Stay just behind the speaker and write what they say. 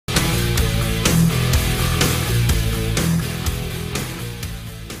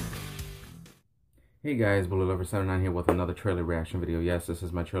Hey guys, BLU-RAY here with another trailer reaction video. Yes, this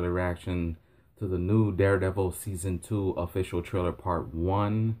is my trailer reaction to the new Daredevil Season 2 official trailer part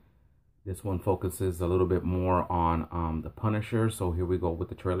 1. This one focuses a little bit more on the Punisher. So here we go with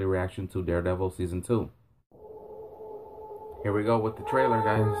the trailer reaction to Daredevil Season 2. Here we go with the trailer,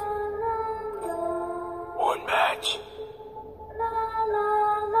 guys. One badge.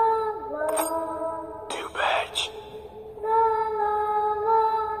 Two badge.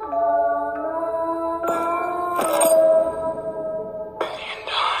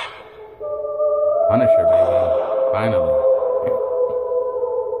 Punisher, baby. Finally.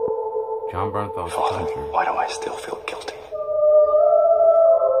 Jon Bernthal's the Punisher. Why do I still feel guilty?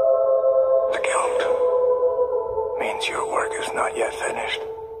 The guilt means your work is not yet finished.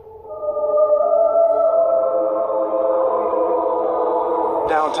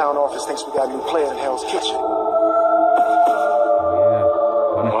 Downtown office thinks we got a new player in Hell's Kitchen. Oh, yeah.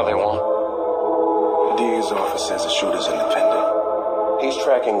 Punisher. What do they want? The DA's office says the shooter's independent. He's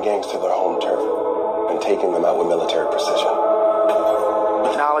tracking gangs to their home turf and taking them out with military precision.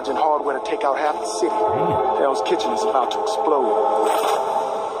 With knowledge and hardware to take out half the city. Hell's Kitchen is about to explode.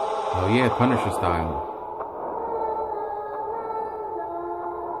 Oh yeah, Punisher style.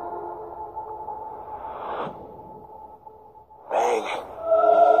 Meg.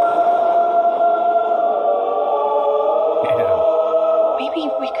 Yeah. Maybe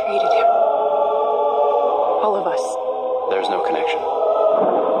we created him. All of us. There's no connection.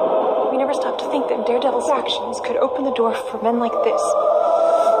 We never stopped to think that Daredevil's actions could open the door for men like this.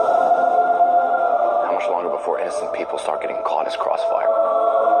 How much longer before innocent people start getting caught as crossfire?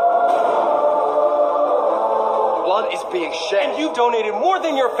 Blood is being shed. And you donated more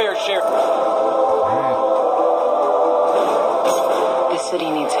than your fair share. The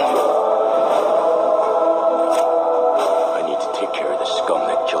city needs him. I need to take care of the scum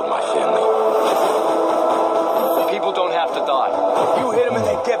that killed my family. People don't have to die. You hit them and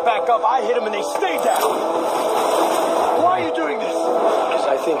they get back up. I hit them and they stay down. Why are you doing this? Because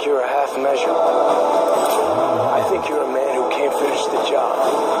I think you're a half measure. I think you're a man who can't finish the job.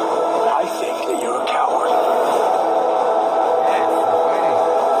 I think that you're a coward.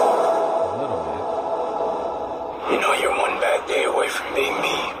 A little bit. You know you're one bad day away from being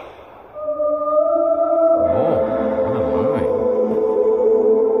me. Oh, what a line.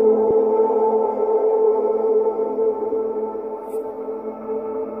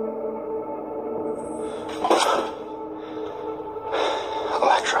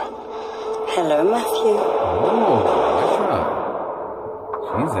 Electra. Hello, Matthew. Oh, Electra.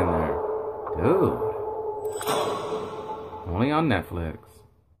 She's in there. Dude. Only on Netflix.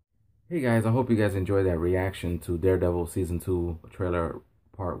 Hey guys, I hope you guys enjoyed that reaction to Daredevil Season 2 trailer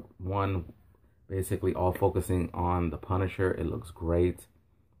part 1. Basically all focusing on the Punisher. It looks great.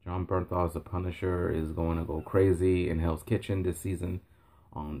 Jon Bernthal's the Punisher is going to go crazy in Hell's Kitchen this season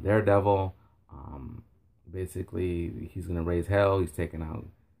on Daredevil. Basically, he's going to raise hell. He's taking out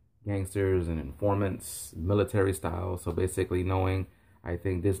gangsters and informants, military style. So basically knowing, I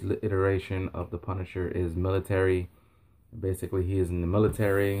think this iteration of the Punisher is military. Basically, he is in the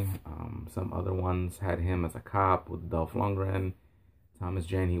military. Some other ones had him as a cop with Dolph Lundgren. Thomas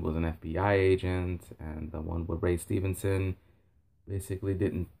Jane, he was an FBI agent. And the one with Ray Stevenson basically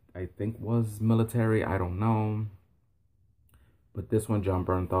didn't, I think, was military. I don't know. But this one, Jon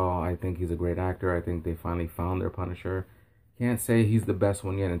Bernthal, I think he's a great actor. I think they finally found their Punisher. Can't say he's the best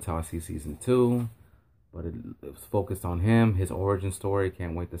one yet until I see Season 2. But it's focused on him, his origin story.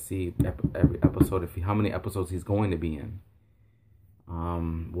 Can't wait to see every episode. How many episodes he's going to be in.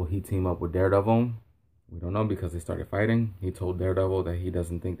 Will he team up with Daredevil? We don't know because they started fighting. He told Daredevil that he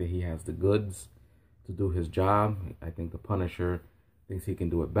doesn't think that he has the goods to do his job. I think the Punisher thinks he can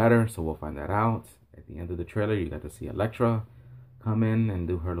do it better. So we'll find that out. At the end of the trailer, you got to see Electra come in and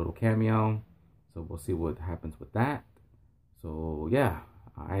do her little cameo. So we'll see what happens with that. So yeah,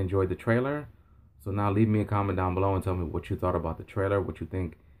 I enjoyed the trailer. So now leave me a comment down below and tell me what you thought about the trailer, what you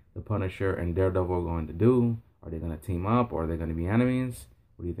think the Punisher and Daredevil are going to do. Are they going to team up or are they going to be enemies?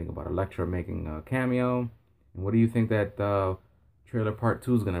 What do you think about Electra making a cameo? And what do you think that trailer part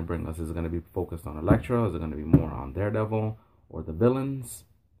 2 is going to bring us? Is it going to be focused on Electra? Is it going to be more on Daredevil or the villains?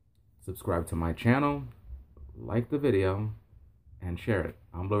 Subscribe to my channel, like the video, and share it.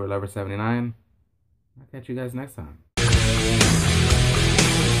 I'm BLU-RAY79. I'll catch you guys next time.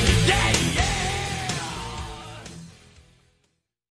 Yeah, yeah.